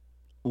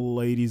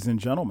Ladies and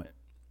gentlemen,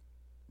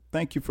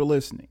 thank you for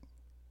listening.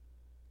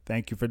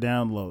 Thank you for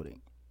downloading.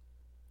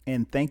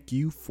 And thank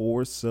you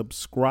for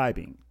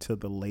subscribing to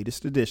the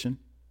latest edition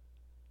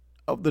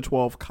of the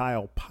 12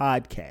 Kyle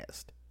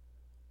podcast.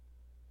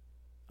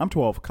 I'm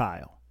 12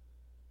 Kyle.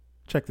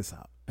 Check this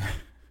out.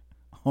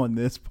 On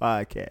this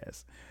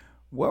podcast,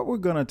 what we're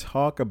going to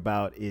talk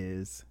about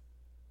is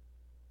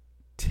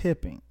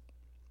tipping.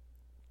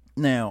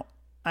 Now,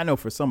 I know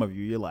for some of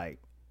you, you're like,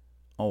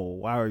 oh,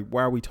 why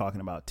are we talking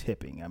about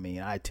tipping? I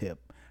mean, I tip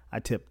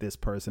this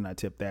person, I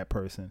tip that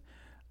person.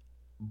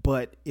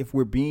 But if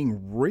we're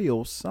being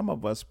real, some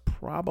of us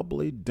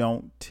probably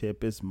don't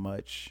tip as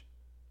much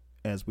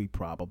as we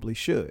probably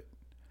should.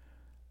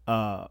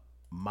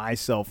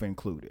 Myself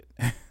included.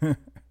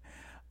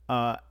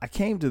 I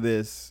came to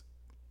this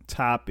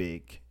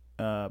topic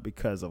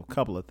because of a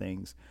couple of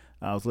things.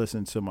 I was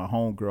listening to my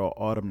homegirl,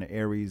 Autumn the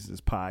Aries'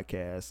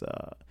 podcast.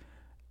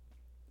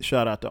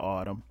 Shout out to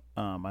Autumn.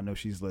 I know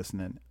she's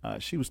listening.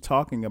 She was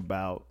talking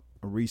about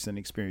a recent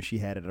experience she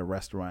had at a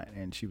restaurant,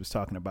 and she was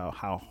talking about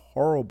how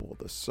horrible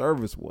the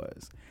service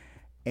was.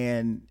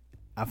 And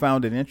I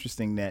found it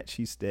interesting that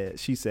she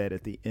said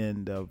at the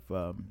end of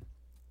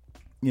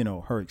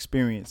her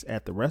experience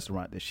at the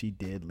restaurant that she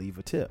did leave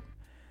a tip.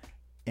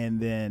 And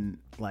then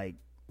like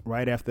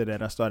right after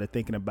that, I started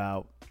thinking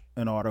about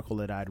an article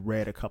that I'd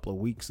read a couple of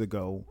weeks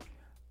ago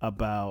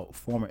about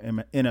former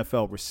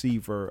NFL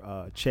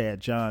receiver Chad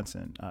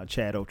Johnson,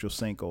 Chad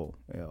Ochocinco,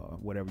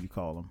 whatever you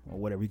call him, or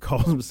whatever he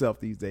calls himself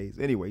these days.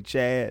 Anyway,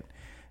 Chad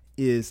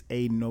is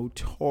a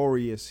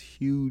notorious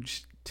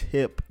huge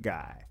tip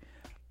guy.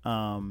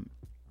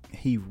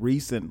 He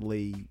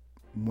recently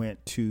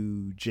went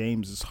to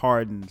James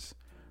Harden's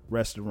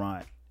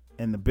restaurant,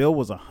 and the bill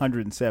was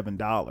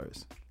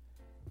 $107,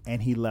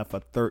 and he left a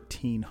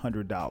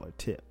 $1,300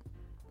 tip.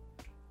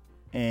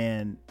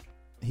 And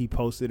he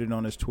posted it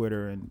on his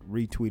Twitter and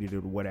retweeted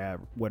it or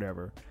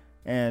whatever.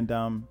 And,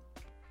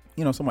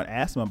 someone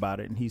asked him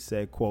about it, and he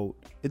said,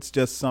 quote, "It's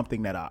just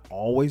something that I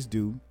always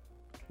do,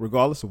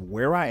 regardless of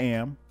where I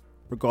am,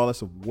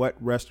 regardless of what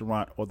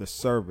restaurant or the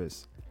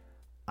service.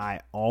 I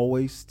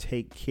always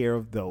take care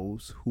of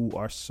those who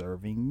are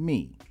serving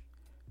me."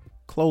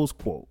 Close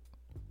quote.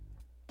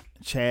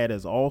 Chad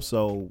has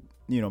also,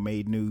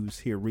 made news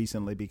here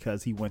recently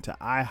because he went to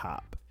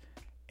IHOP.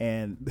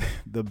 And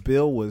the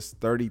bill was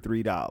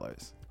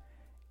 $33,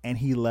 and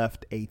he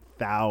left a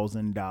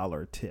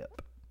 $1,000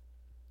 tip.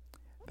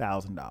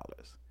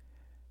 $1,000.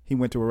 He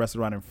went to a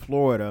restaurant in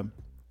Florida,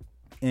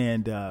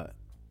 and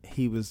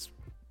he was,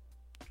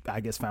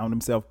 I guess, found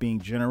himself being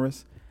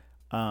generous.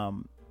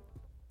 And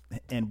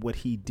what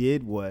he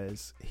did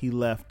was he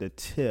left a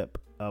tip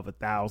of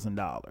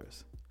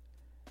 $1,000,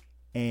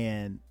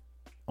 and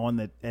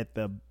at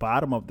the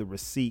bottom of the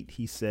receipt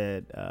he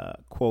said,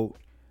 quote,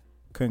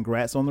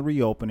 "Congrats on the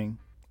reopening.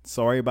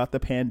 Sorry about the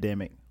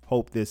pandemic.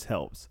 Hope this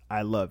helps.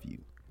 I love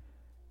you."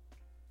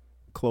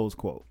 Close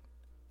quote.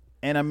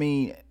 And I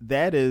mean,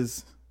 that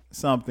is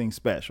something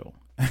special.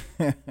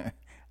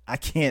 I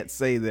can't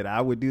say that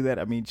I would do that.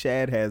 I mean,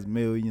 Chad has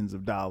millions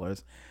of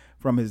dollars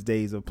from his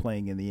days of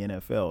playing in the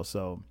NFL.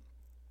 So,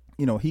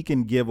 he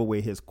can give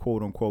away his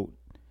quote unquote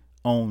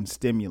own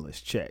stimulus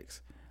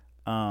checks.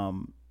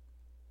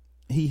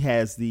 He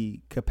has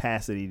the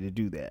capacity to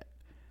do that.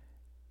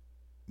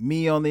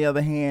 Me, on the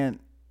other hand,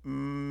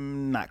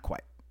 not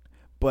quite.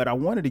 But I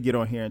wanted to get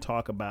on here and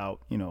talk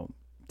about,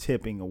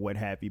 tipping or what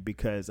have you,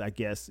 because I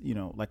guess,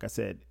 like I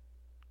said,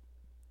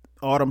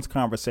 Autumn's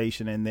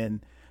conversation and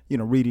then,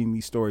 reading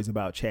these stories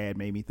about Chad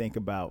made me think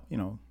about,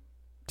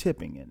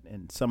 tipping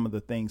and some of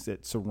the things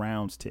that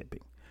surrounds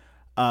tipping.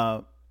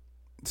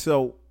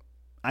 So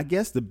I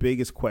guess the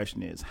biggest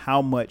question is,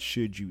 how much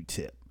should you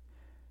tip?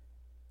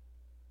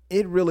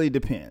 It really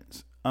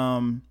depends.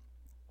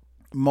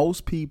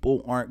 Most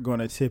people aren't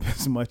going to tip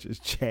as much as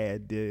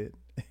Chad did,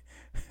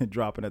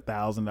 dropping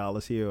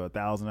 $1,000 here or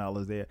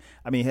 $1,000 there.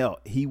 I mean, hell,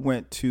 he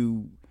went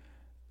to,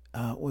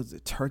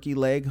 Turkey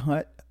Leg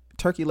Hut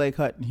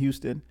in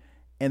Houston,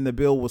 and the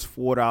bill was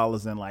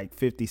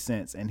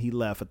 $4.50, and he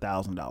left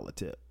 $1,000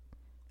 tip.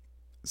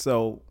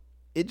 So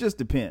it just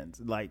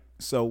depends.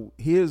 So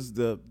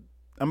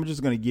I'm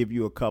just going to give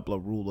you a couple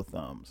of rule of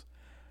thumbs.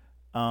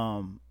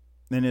 And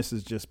this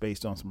is just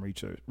based on some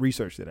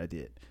research that I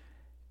did.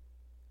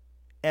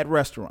 At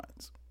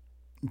restaurants,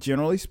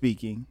 generally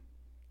speaking,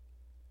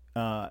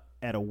 at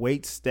a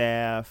wait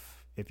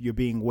staff, if you're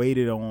being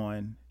waited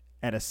on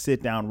at a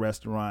sit-down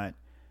restaurant,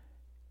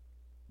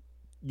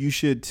 you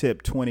should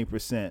tip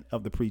 20%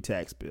 of the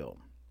pre-tax bill.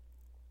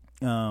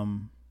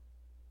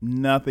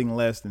 Nothing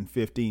less than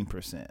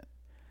 15%.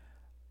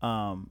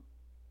 And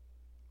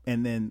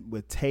then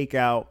with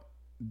takeout,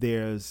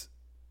 there's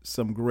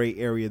some gray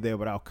area there,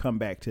 but I'll come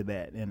back to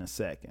that in a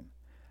second.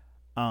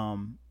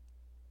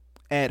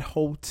 At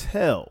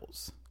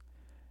hotels,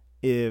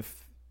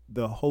 if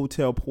the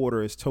hotel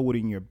porter is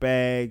toting your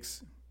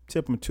bags,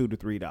 tip them $2 to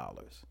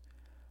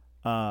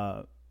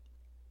 $3.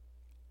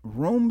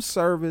 Room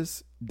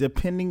service,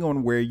 depending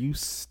on where you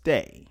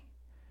stay,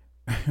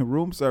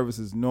 room service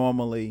is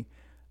normally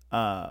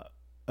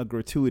a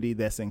gratuity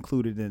that's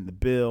included in the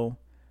bill,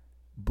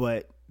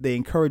 but they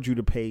encourage you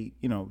to pay,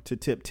 to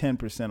tip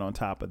 10% on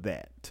top of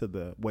that to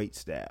the wait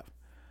staff.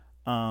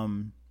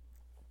 And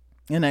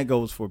that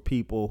goes for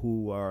people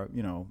who are,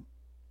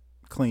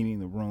 cleaning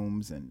the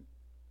rooms and,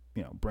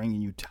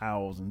 bringing you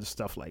towels and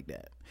stuff like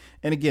that.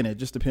 And again, it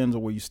just depends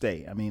on where you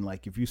stay. I mean,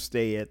 like if you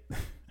stay at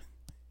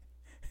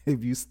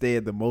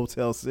the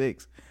Motel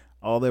 6,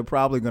 all they're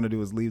probably going to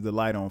do is leave the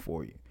light on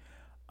for you.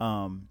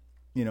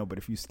 But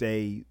if you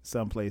stay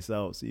someplace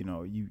else,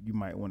 you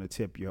might want to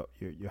tip your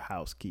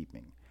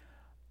housekeeping.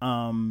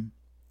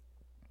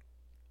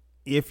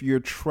 If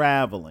you're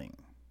traveling,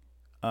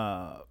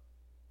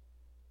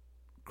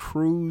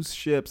 cruise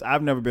ships,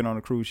 I've never been on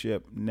a cruise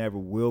ship, never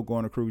will go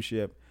on a cruise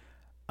ship.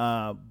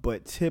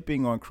 But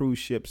tipping on cruise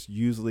ships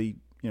usually,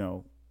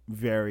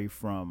 vary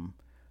from,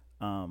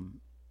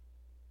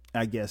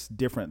 I guess,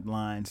 different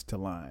lines to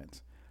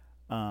lines.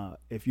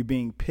 If you're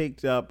being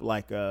picked up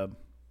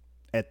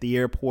at the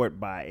airport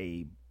by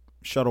a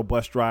shuttle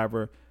bus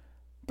driver,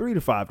 $3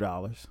 to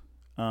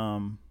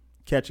 $5.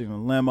 Catching a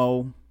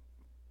limo,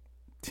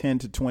 10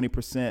 to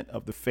 20%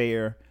 of the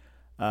fare.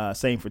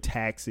 Same for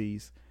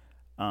taxis,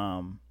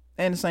 and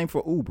the same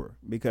for Uber,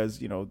 because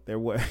there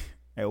was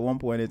at one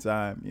point in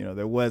time,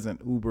 there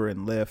wasn't Uber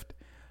and Lyft,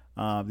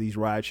 these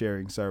ride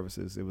sharing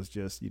services. It was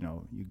just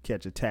you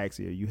catch a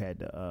taxi, or you had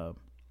to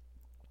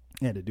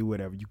do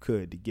whatever you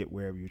could to get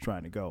wherever you're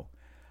trying to go.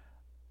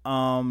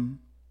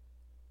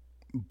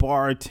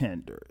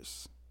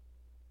 Bartenders.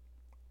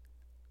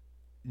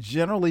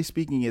 Generally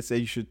speaking, it says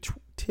you should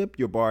tip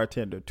your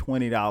bartender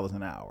 $20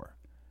 an hour.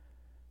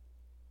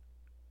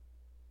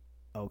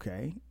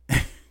 Okay.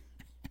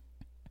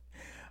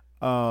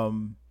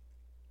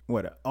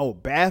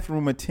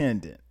 Bathroom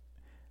attendant.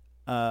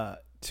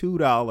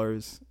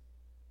 $2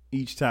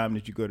 each time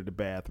that you go to the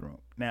bathroom.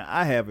 Now,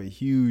 I have a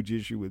huge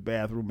issue with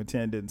bathroom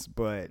attendants,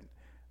 but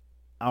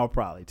I'll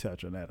probably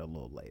touch on that a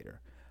little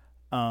later.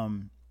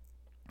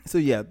 So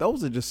yeah,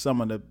 those are just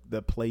some of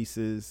the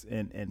places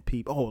and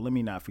people. Oh, let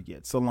me not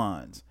forget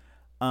salons.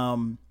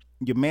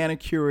 Your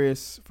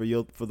manicurists, for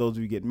those of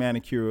you who get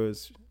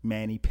manicures,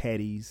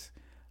 mani-pedis,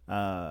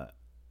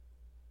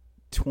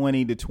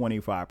 20 to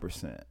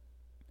 25%.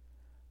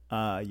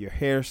 Your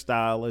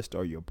hairstylist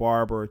or your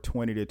barber,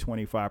 20 to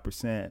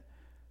 25%.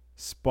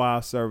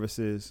 Spa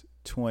services,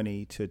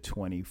 20 to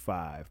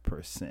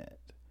 25%.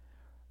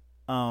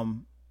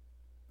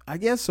 I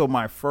guess so.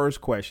 My first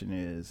question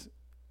is,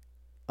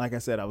 like I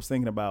said, I was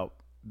thinking about,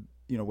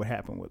 what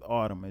happened with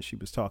Autumn, and she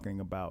was talking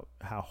about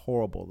how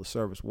horrible the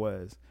service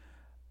was,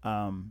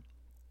 on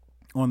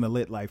the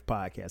Lit Life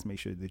podcast. Make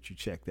sure that you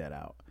check that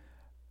out.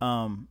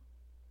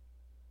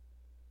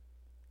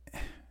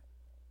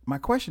 My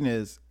question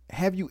is,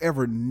 have you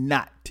ever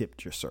not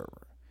tipped your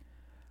server?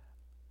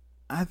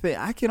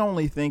 I can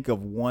only think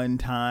of one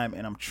time,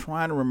 and I'm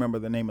trying to remember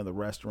the name of the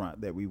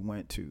restaurant that we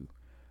went to.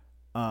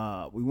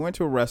 We went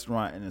to a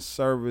restaurant, and the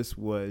service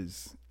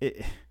was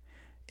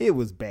it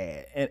was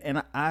bad,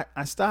 and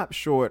I stopped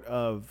short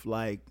of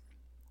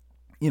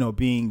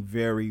being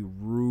very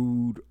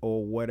rude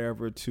or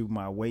whatever to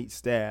my wait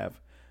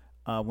staff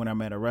when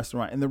I'm at a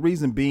restaurant, and the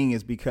reason being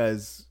is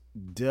because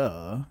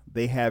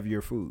they have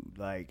your food.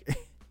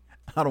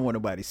 I don't want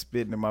nobody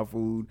spitting in my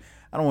food.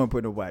 I don't want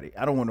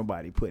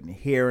nobody putting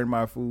hair in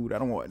my food. I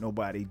don't want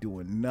nobody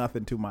doing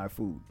nothing to my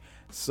food.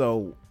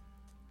 So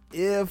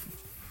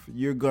if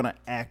you're going to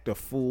act a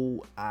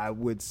fool, I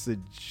would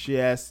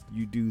suggest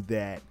you do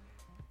that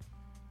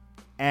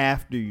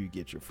after you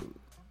get your food,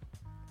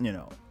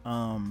 and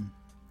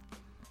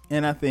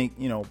I think,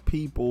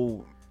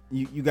 people,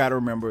 you got to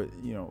remember,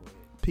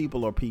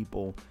 people are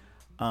people.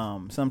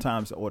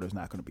 Sometimes the order's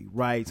not going to be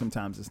right.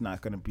 Sometimes it's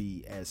not going to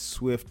be as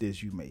swift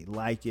as you may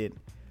like it.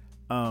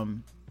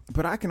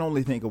 But I can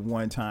only think of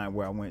one time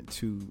where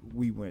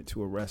we went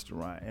to a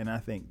restaurant, and I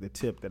think the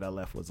tip that I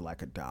left was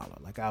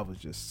 $1. I was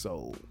just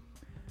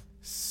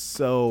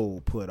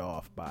so put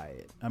off by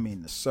it. I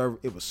mean,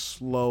 it was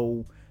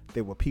slow.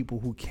 There were people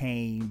who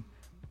came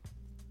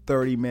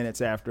 30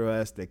 minutes after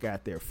us that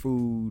got their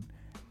food,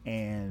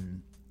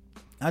 and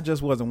I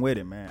just wasn't with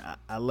it, man.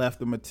 I left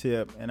them a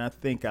tip, and I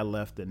think I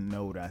left a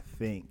note,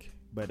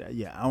 but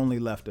I only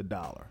left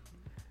 $1.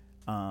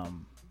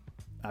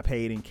 I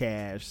paid in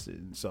cash,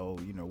 and so,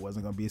 it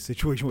wasn't going to be a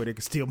situation where they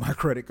could steal my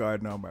credit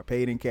card number. I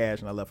paid in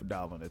cash, and I left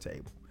 $1 on the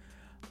table.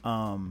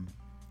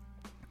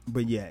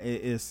 But yeah,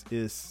 it's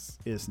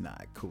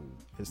not cool.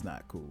 It's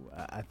not cool.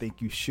 I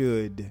think you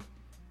should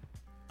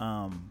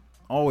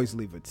always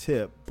leave a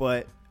tip,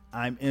 but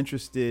I'm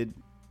interested,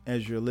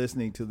 as you're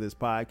listening to this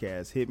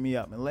podcast, hit me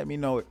up and let me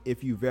know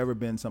if you've ever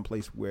been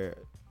someplace where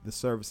the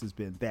service has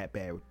been that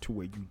bad to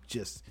where you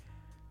just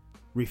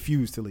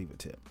refuse to leave a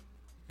tip.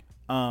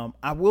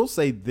 I will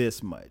say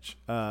this much.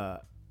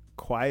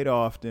 Quite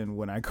often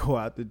when I go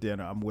out to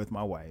dinner, I'm with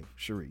my wife,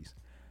 Sharice.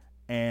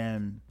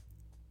 And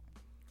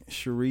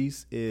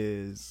Sharice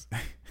is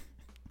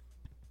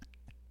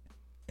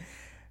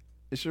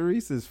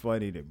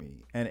funny to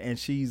me. And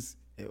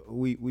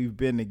we've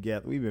been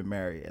together. We've been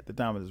married at the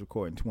time of this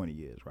recording 20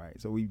 years, right?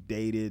 So we've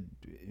dated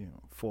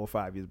 4 or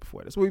 5 years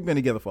before this. We've been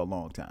together for a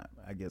long time.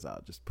 I guess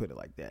I'll just put it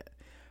like that.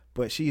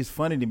 But she is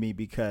funny to me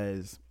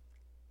because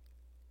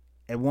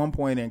at one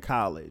point in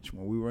college,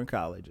 when we were in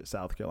college at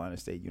South Carolina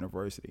State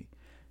University,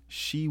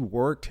 she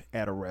worked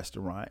at a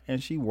restaurant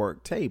and she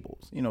worked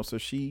tables, so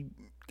she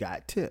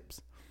got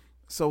tips.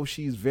 So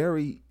she's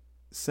very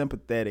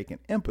sympathetic and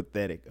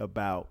empathetic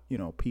about,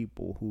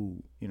 people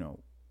who,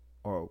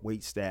 are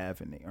wait staff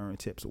and they earn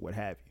tips or what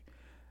have you.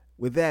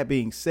 With that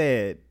being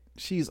said,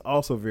 she's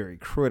also very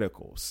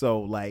critical. So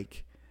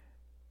like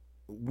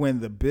when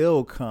the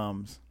bill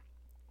comes,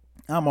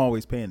 I'm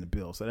always paying the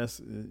bill. So that's,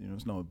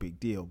 it's no big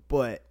deal.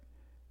 But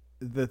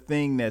the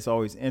thing that's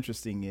always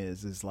interesting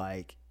is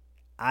like,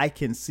 I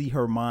can see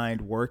her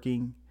mind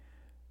working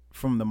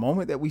from the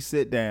moment that we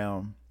sit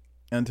down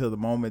until the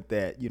moment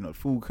that,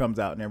 food comes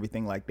out and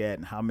everything like that,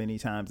 and how many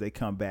times they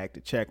come back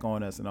to check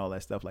on us and all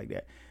that stuff like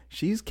that.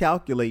 She's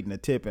calculating a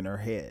tip in her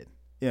head,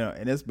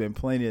 and there's been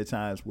plenty of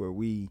times where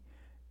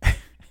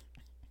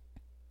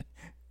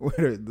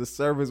where the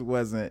service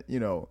wasn't,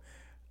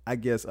 I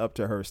guess up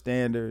to her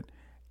standard.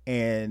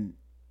 And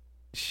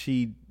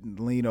she'd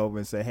lean over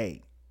and say,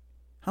 "Hey,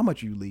 how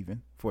much are you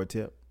leaving for a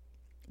tip?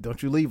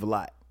 Don't you leave a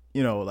lot?"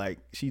 Like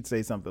she'd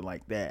say something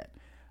like that.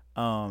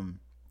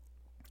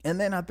 And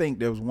then I think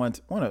there was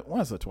once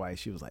or twice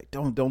she was like,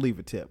 don't leave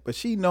a tip. But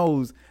she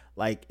knows,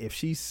 like, if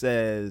she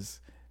says,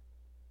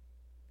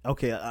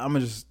 okay, I'm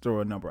gonna just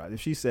throw a number out.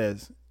 If she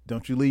says,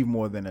 don't you leave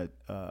more than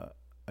a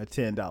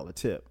 $10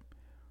 tip,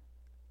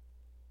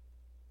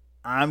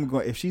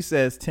 if she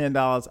says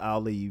 $10,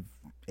 I'll leave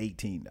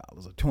 $18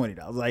 or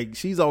 $20. Like,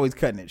 she's always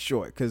cutting it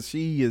short because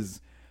she is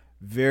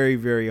very,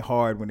 very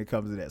hard when it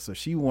comes to that. So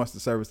she wants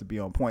the service to be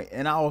on point.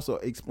 And I also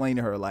explain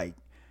to her, like,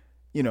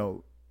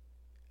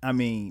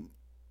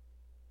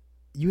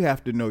 you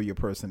have to know your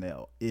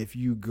personnel. If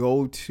you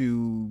go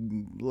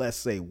to, let's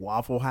say,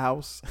 Waffle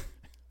House,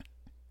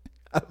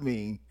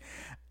 I'm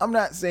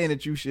not saying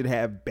that you should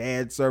have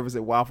bad service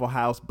at Waffle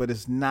House, but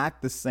it's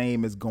not the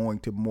same as going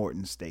to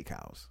Morton's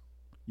Steakhouse.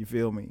 You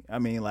feel me?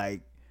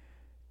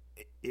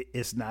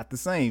 It's not the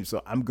same.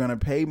 So I'm going to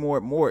pay more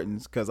at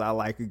Morton's because I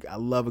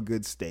love a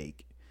good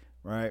steak,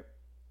 right?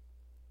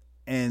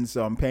 And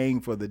so I'm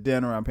paying for the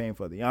dinner. I'm paying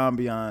for the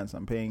ambiance.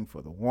 I'm paying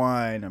for the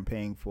wine. I'm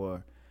paying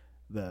for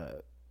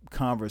the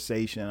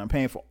conversation. I'm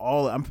paying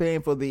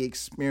for the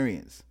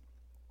experience.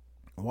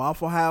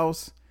 Waffle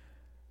House,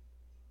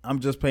 I'm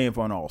just paying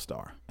for an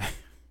all-star.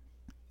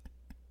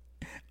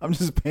 I'm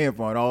just paying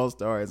for an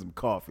all-star and some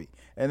coffee.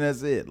 And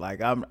that's it.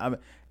 Like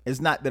it's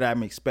not that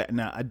I'm expecting.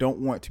 Now, I don't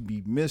want to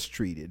be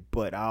mistreated,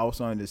 but I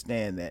also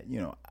understand that,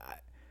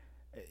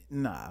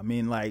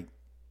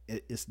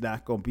 it's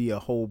not going to be a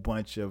whole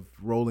bunch of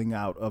rolling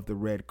out of the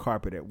red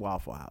carpet at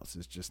Waffle House.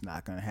 It's just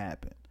not going to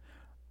happen.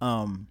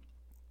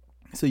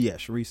 So yeah,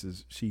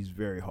 she's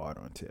very hard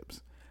on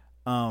tips.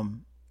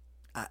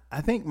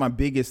 I think my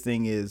biggest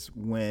thing is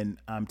when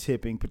I'm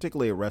tipping,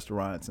 particularly at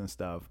restaurants and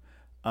stuff,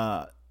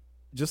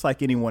 just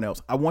like anyone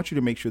else, I want you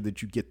to make sure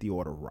that you get the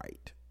order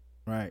right.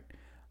 Right.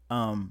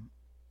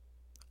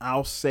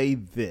 I'll say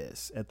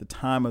this: at the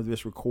time of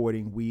this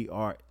recording, we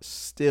are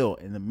still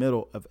in the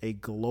middle of a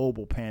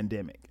global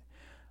pandemic.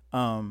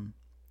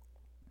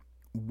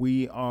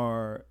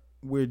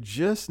 We're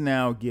just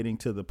now getting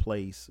to the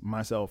place,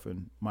 myself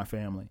and my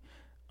family,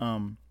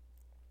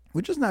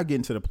 we're just now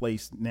getting to the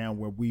place now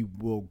where we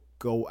will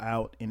go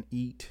out and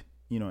eat,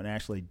 and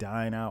actually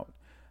dine out.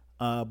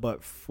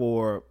 But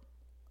for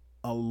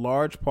a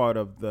large part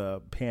of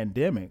the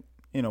pandemic,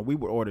 we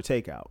would order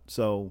takeout.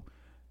 So,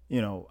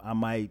 I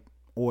might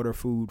order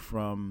food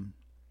from,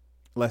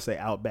 let's say,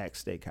 Outback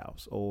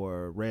Steakhouse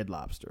or Red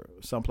Lobster,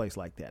 someplace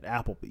like that,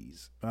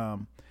 Applebee's.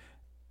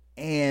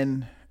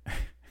 And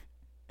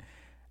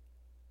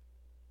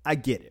I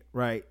get it,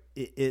 right?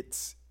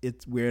 It's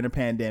we're in a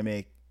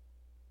pandemic.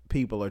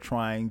 People are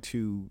trying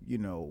to,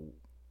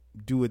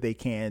 do what they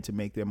can to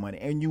make their money.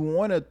 And you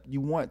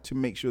want to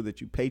make sure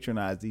that you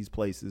patronize these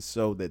places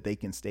so that they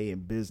can stay in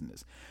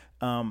business.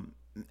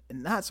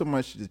 Not so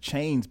much the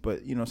chains,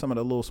 but, some of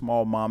the little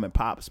small mom and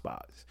pop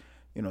spots.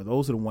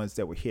 Those are the ones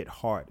that were hit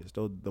hardest.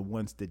 Those are the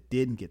ones that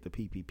didn't get the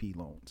PPP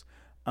loans.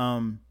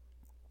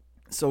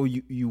 So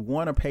you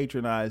want to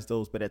patronize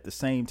those, but at the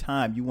same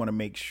time, you want to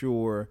make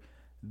sure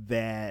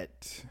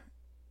that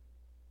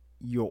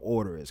your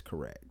order is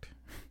correct.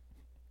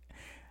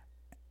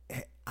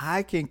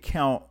 I can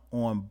count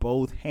on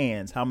both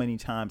hands how many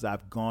times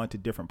I've gone to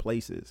different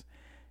places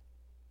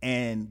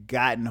and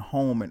gotten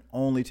home and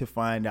only to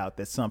find out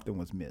that something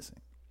was missing.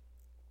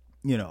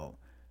 Go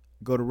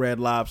to Red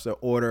Lobster,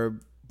 order a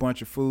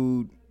bunch of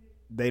food.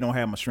 They don't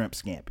have my shrimp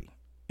scampi.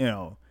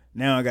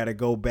 Now I got to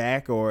go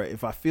back, or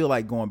if I feel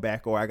like going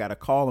back, or I got to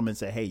call them and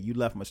say, hey, you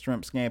left my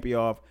shrimp scampi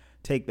off.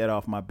 Take that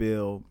off my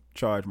bill,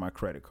 charge my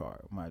credit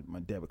card, my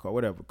debit card,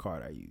 whatever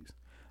card I use.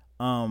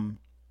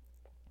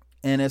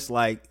 And it's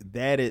like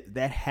that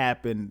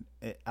happened.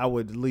 I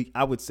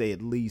would say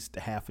at least a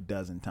half a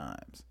dozen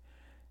times.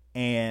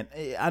 And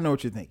I know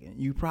what you're thinking.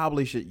 You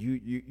probably should,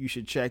 you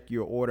should check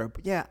your order.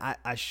 But yeah,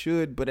 I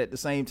should. But at the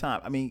same time,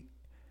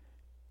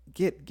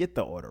 get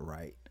the order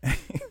right.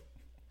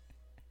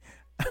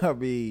 I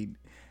mean,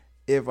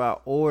 if I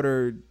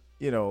ordered,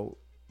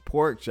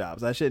 pork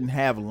chops, I shouldn't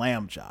have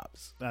lamb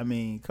chops. I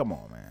mean, come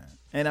on, man.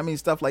 And I mean,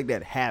 stuff like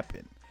that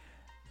happen.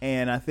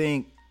 And I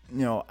think,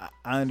 I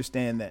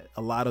understand that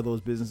a lot of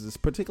those businesses,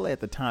 particularly at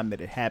the time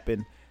that it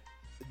happened,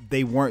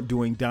 they weren't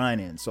doing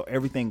dine-in. So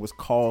everything was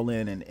call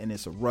in, and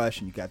it's a rush,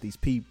 and you got these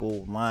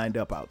people lined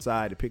up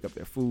outside to pick up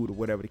their food or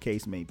whatever the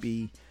case may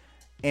be.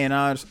 And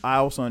I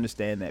also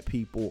understand that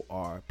people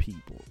are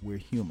people. We're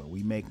human.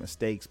 We make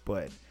mistakes,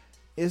 but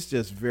it's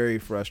just very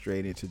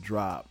frustrating to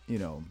drop,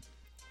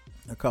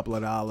 a couple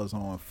of dollars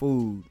on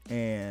food,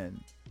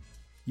 and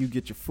you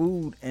get your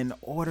food and the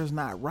order's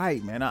not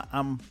right, man.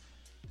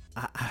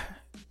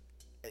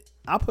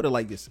 I'll put it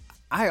like this.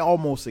 I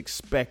almost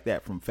expect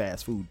that from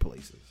fast food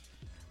places,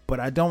 but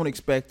I don't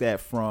expect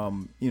that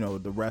from,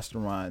 the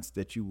restaurants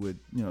that you would,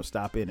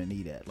 stop in and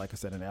eat at. Like I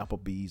said, an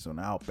Applebee's or an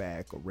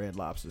Outback or Red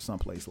Lobster,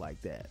 someplace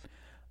like that.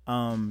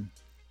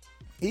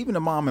 Even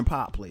the mom and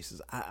pop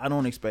places,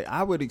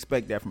 I would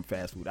expect that from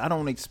fast food. I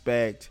don't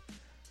expect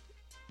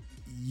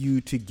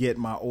you to get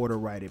my order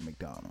right at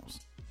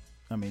McDonald's.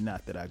 I mean,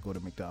 not that I go to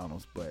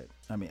McDonald's, but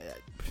I mean,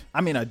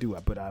 I do,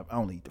 but I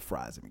only eat the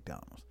fries at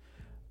McDonald's.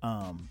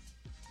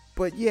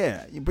 But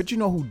yeah, but you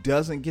know who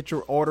doesn't get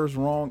your orders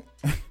wrong?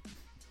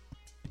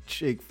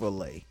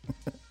 Chick-fil-A.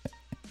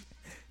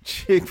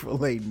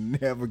 Chick-fil-A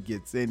never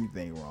gets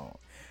anything wrong.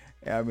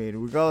 I mean,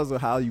 regardless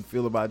of how you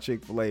feel about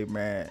Chick-fil-A,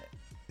 man,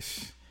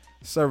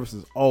 service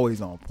is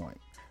always on point.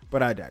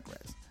 But I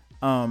digress.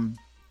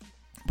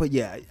 But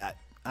yeah,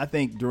 I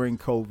think during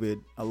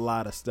COVID, a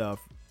lot of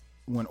stuff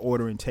when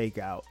ordering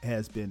takeout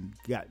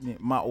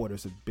my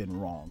orders have been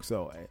wrong.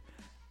 So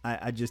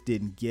I just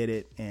didn't get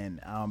it, and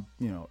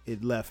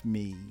it left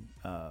me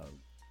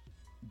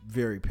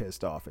very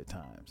pissed off at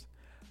times.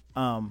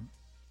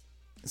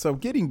 So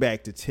getting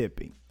back to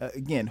tipping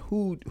again,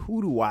 who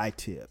do I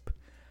tip?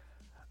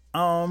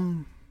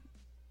 I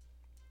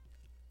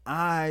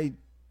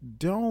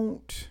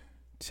don't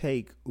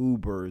take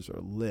Ubers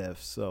or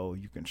Lyfts, so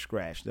you can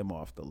scratch them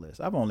off the list.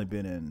 I've only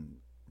been in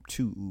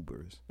 2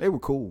 Ubers. They were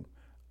cool.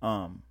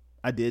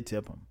 I did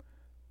tip them,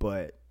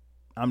 but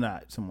I'm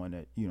not someone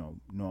that,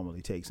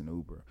 normally takes an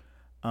Uber.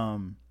 My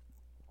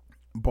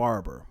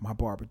barber.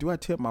 Do I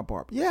tip my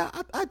barber? Yeah,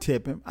 I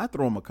tip him. I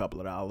throw him a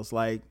couple of dollars.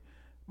 Like,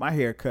 my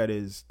haircut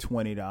is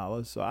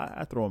 $20, so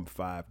I throw him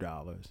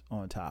 $5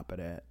 on top of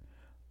that.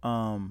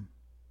 And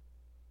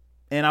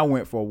I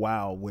went for a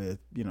while with,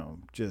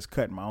 just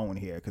cutting my own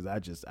hair because I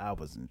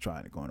wasn't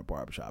trying to go in a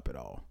barbershop at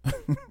all.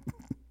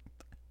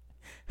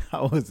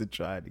 I wasn't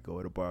trying to go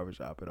in a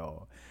barbershop at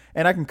all.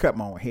 And I can cut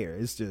my own hair.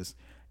 It's just,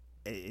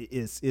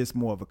 it's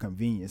more of a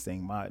convenience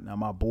thing.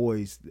 My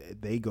boys,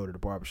 they go to the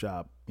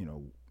barbershop,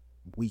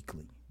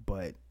 weekly.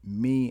 But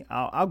me,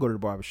 I'll go to the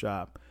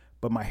barbershop,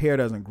 but my hair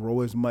doesn't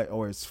grow as much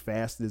or as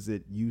fast as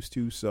it used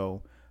to.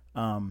 So,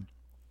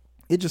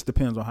 it just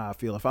depends on how I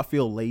feel. If I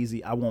feel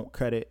lazy, I won't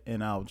cut it,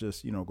 and I'll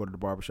just, go to the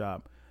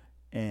barbershop.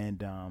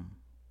 And,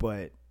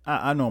 but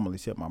I normally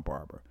tip my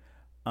barber.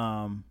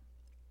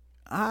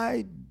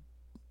 I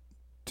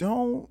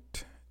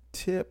don't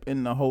tip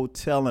in the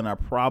hotel, and I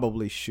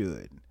probably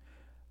should.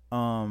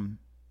 I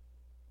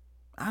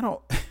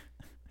don't,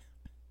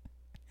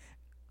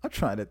 I'm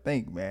trying to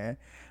think, man.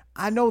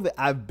 I know that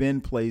I've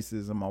been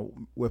places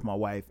with my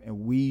wife,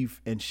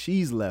 and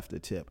she's left a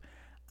tip.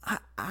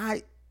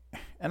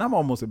 And I'm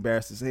almost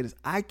embarrassed to say this.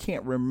 I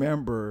can't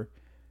remember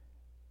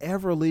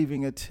ever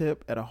leaving a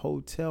tip at a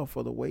hotel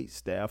for the wait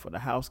staff or the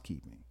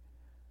housekeeping.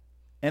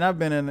 And I've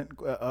been in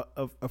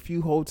a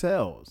few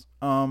hotels.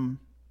 Damn,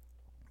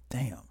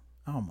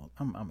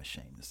 I'm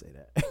ashamed to say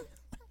that.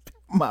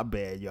 My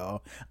bad,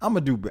 y'all. I'll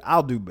do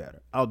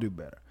better.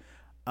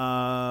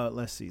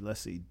 Let's see.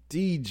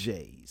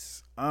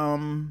 DJs.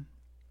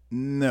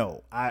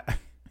 No, I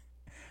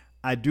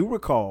do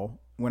recall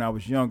when I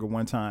was younger,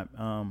 one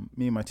time,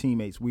 me and my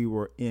teammates, we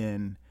were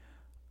in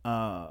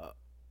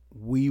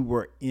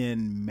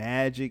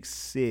Magic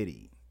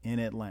City in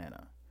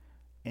Atlanta.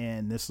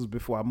 And this was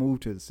before I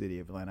moved to the city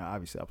of Atlanta.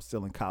 Obviously, I was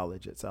still in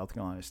college at South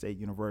Carolina State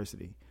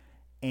University.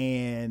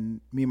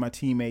 And me and my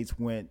teammates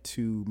went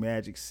to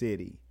Magic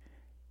City.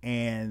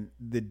 And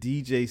the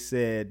DJ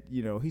said,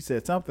 he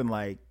said something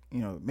like,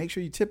 make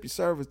sure you tip your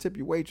servers, tip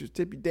your waitress,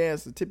 tip your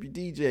dancer, tip your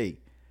DJ.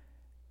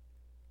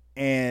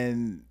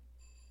 And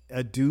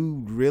a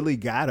dude really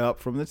got up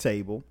from the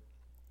table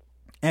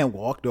and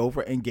walked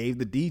over and gave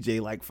the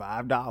DJ like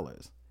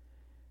 $5.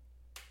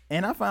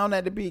 And I found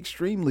that to be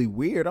extremely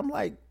weird. I'm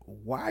like,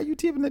 why are you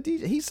tipping the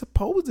DJ? He's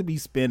supposed to be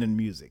spinning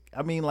music.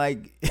 Tell me,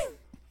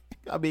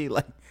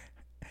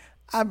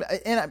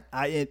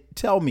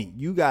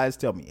 you guys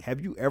tell me,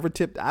 have you ever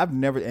tipped? I've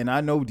never, and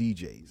I know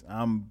DJs.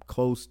 I'm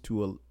close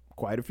to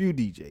quite a few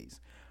DJs.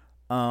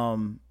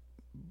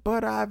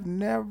 But I've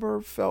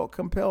never felt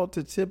compelled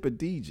to tip a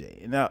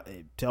DJ. Now,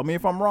 tell me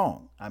if I'm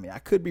wrong. I mean, I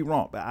could be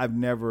wrong, but I've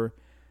never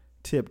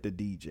tipped a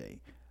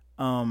DJ.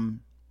 And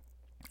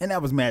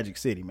that was Magic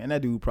City, man.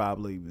 That dude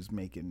probably was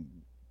making,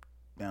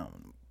 I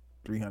don't know,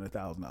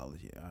 $300,000 a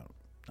year.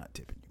 not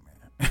tipping you,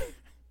 man.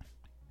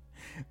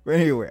 But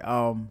anyway,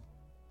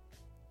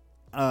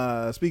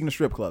 speaking of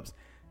strip clubs,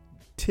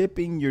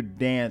 tipping your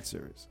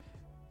dancers,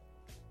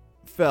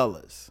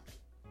 fellas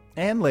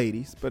and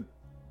ladies, but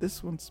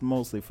this one's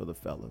mostly for the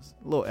fellas.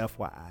 A little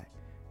FYI.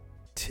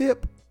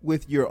 Tip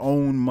with your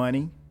own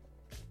money.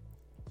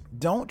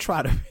 Don't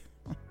try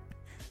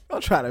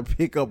to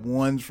pick up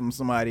ones from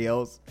somebody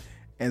else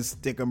and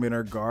stick them in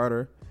her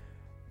garter.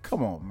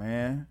 Come on,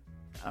 man.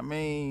 I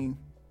mean,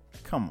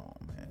 come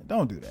on, man.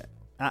 Don't do that.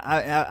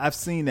 I've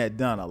seen that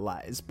done a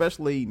lot,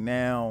 especially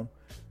now,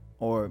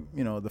 or,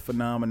 you know, the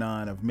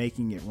phenomenon of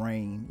making it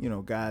rain. You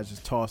know, guys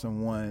just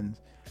tossing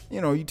ones.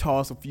 You know, you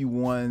toss a few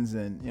ones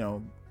and, you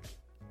know,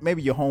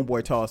 maybe your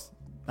homeboy tossed,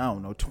 I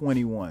don't know,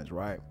 20 ones,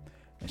 right?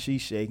 And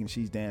she's shaking,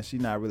 she's dancing,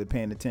 she's not really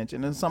paying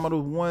attention. And some of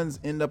those ones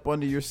end up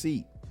under your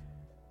seat.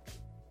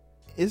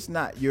 It's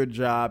not your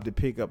job to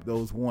pick up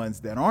those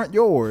ones that aren't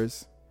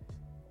yours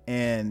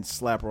and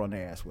slap her on the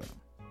ass with them.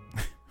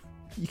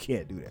 You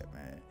can't do that,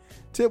 man.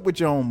 Tip with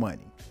your own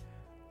money.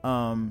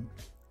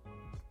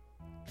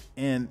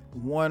 And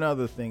one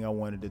other thing I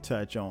wanted to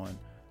touch on,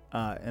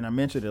 and I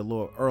mentioned it a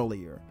little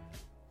earlier.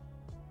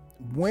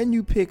 When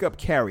you pick up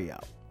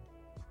carryout,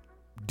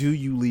 do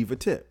you leave a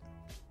tip?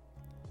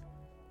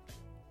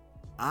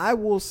 I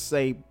will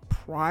say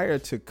prior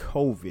to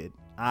COVID,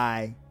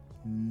 I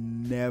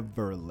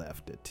never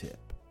left a tip.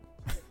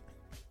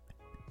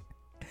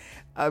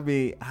 I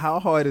mean, how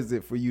hard is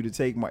it for you to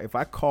take if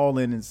I call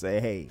in and say,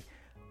 hey,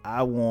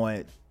 I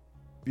want,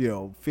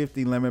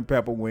 50 lemon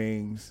pepper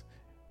wings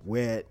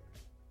wet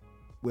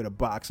with a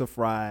box of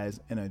fries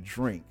and a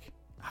drink.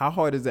 How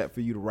hard is that for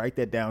you to write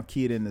that down,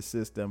 key it in the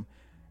system,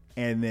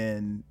 and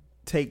then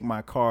take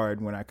my card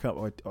when I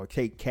come or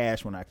take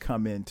cash when I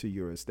come into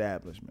your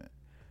establishment?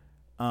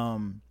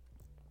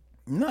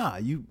 Nah,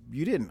 you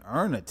didn't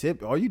earn a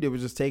tip. All you did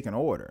was just take an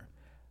order.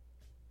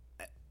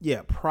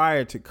 Yeah,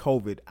 prior to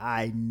COVID,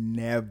 I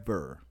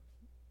never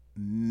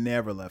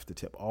left a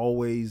tip.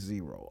 Always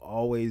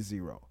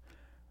zero.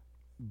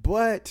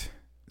 But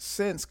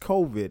since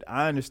COVID,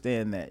 I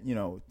understand that,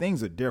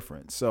 things are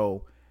different.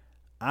 So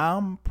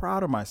I'm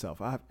proud of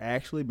myself. I've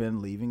actually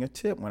been leaving a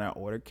tip when I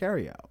order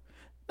carryout.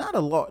 Not a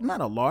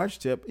large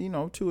tip, $2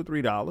 or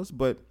 $3,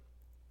 but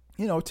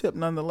tip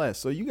nonetheless.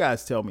 So you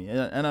guys tell me,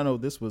 and I know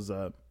this was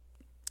a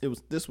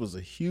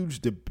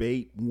huge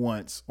debate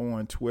once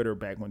on Twitter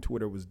back when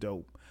Twitter was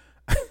dope.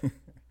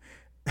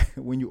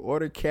 When you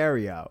order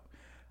carryout,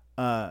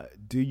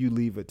 do you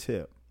leave a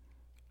tip?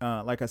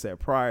 Like I said,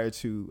 prior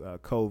to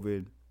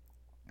COVID,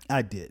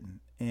 I didn't.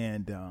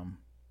 And,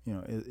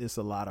 it's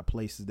a lot of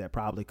places that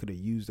probably could have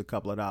used a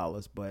couple of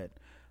dollars, but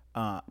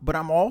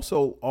I'm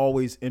also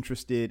always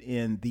interested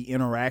in the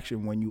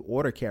interaction when you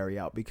order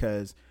carryout,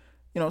 because,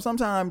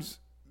 sometimes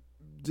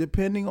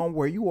depending on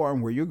where you are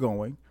and where you're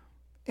going,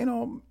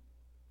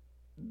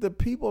 the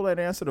people that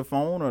answer the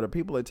phone or the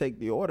people that take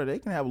the order, they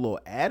can have a little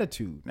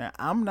attitude. Now,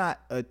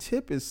 a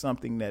tip is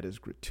something that is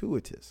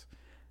gratuitous.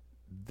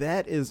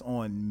 That is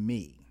on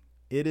me.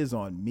 It is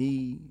on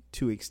me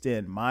to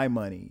extend my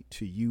money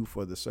to you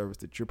for the service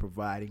that you're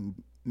providing,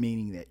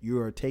 meaning that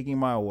you're taking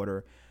my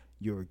order,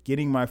 you're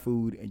getting my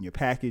food, and you're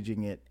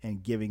packaging it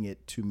and giving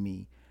it to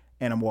me,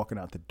 and I'm walking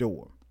out the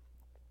door.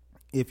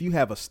 If you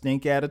have a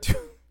stink attitude,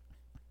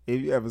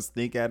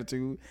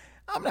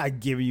 I'm not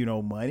giving you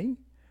no money.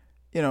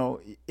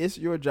 It's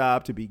your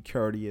job to be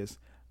courteous.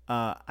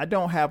 I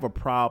don't have a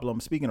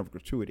problem. Speaking of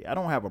gratuity, I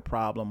don't have a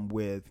problem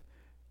with,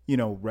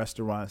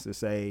 restaurants that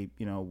say,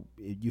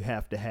 you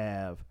have to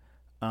have,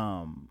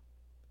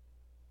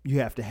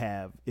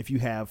 if you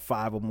have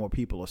 5 or more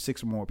people or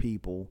 6 or more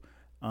people,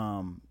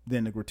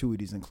 then the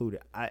gratuity is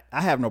included. I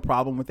have no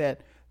problem with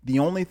that. The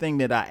only thing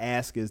that I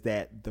ask is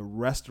that the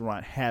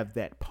restaurant have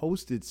that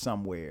posted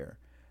somewhere.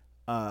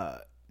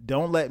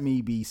 Don't let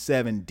me be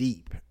 7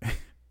 deep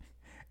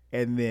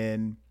and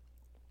then,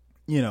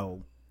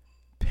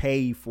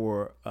 pay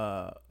for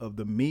of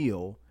the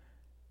meal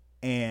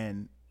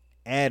and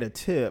add a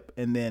tip,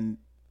 and then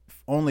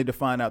only to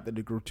find out that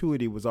the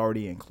gratuity was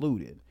already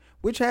included,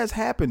 which has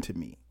happened to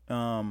me.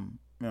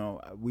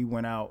 We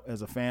went out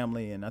as a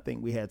family, and I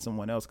think we had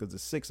someone else, because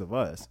there's 6 of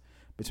us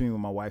between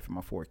my wife and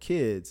my 4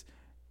 kids,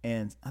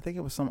 and I think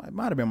it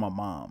might have been my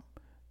mom,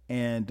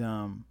 and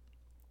I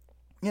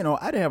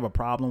didn't have a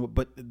problem with,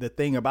 but the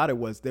thing about it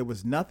was there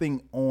was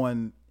nothing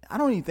on. I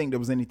don't even think there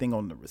was anything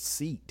on the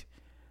receipt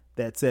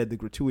that said the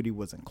gratuity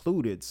was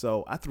included.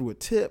 So I threw a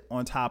tip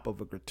on top of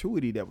a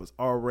gratuity that was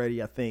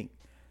already, I think,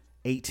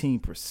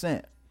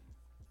 18%.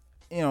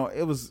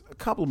 It was a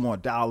couple more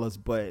dollars,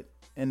 but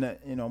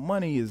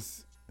money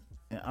is.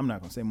 I'm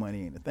not gonna say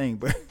money ain't a thing,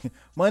 but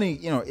money,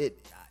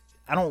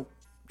 I don't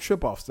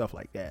trip off stuff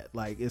like that.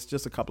 Like, it's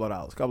just a couple of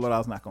dollars. A couple of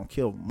dollars not gonna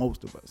kill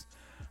most of us.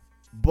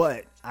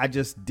 But I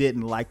just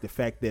didn't like the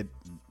fact that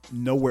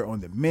nowhere on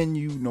the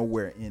menu,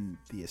 nowhere in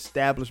the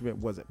establishment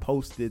was it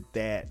posted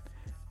that,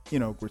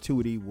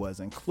 gratuity was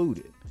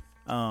included.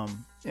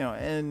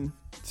 And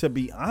to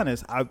be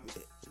honest,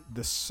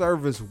 the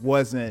service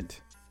wasn't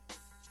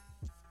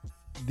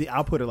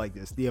I'll put it like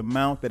this: the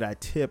amount that I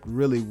tipped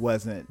really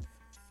wasn't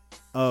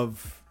a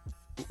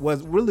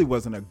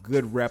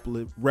good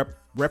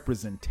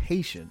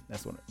representation.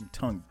 That's what I'm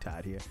tongue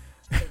tied here.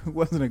 It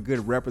wasn't a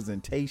good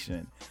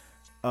representation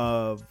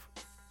of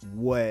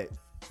what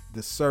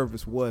the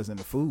service was in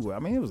the food. I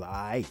mean, it was all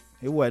right.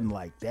 It wasn't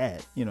like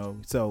that,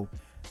 So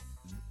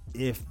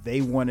if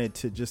they wanted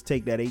to just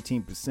take that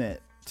 18%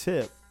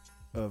 tip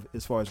of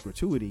as far as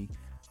gratuity,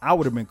 I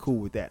would have been cool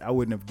with that. I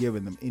wouldn't have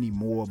given them any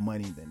more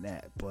money than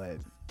that, but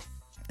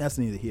that's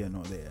neither here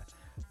nor there.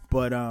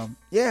 But I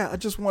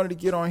just wanted to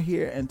get on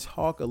here and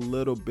talk a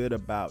little bit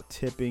about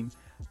tipping.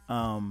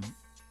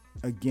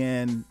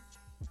 Again,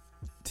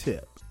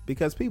 tip,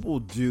 because people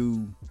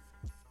do,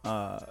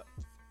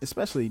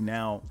 especially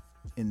now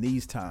in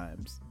these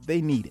times,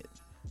 they need it.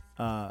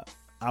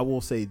 I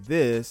will say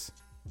this,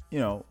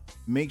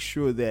 make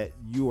sure that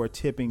you are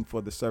tipping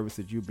for the service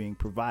that you're being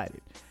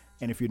provided.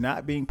 And if you're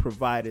not being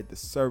provided the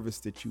service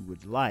that you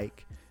would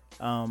like,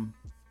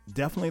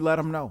 definitely let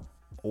them know,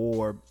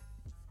 or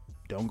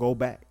don't go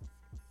back.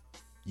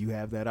 You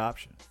have that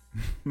option.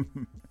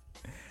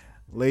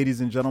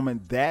 Ladies and gentlemen,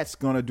 that's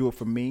going to do it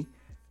for me.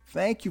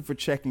 Thank you for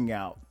checking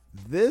out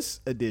this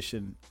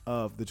edition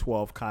of the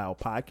 12 Kyle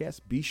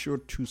podcast. Be sure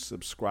to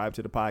subscribe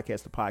to the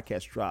podcast. The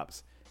podcast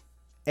drops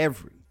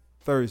every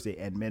Thursday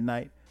at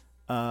midnight.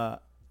 I'm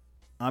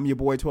your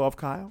boy 12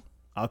 Kyle.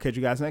 I'll catch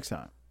you guys next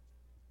time.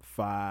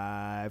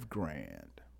 $5,000.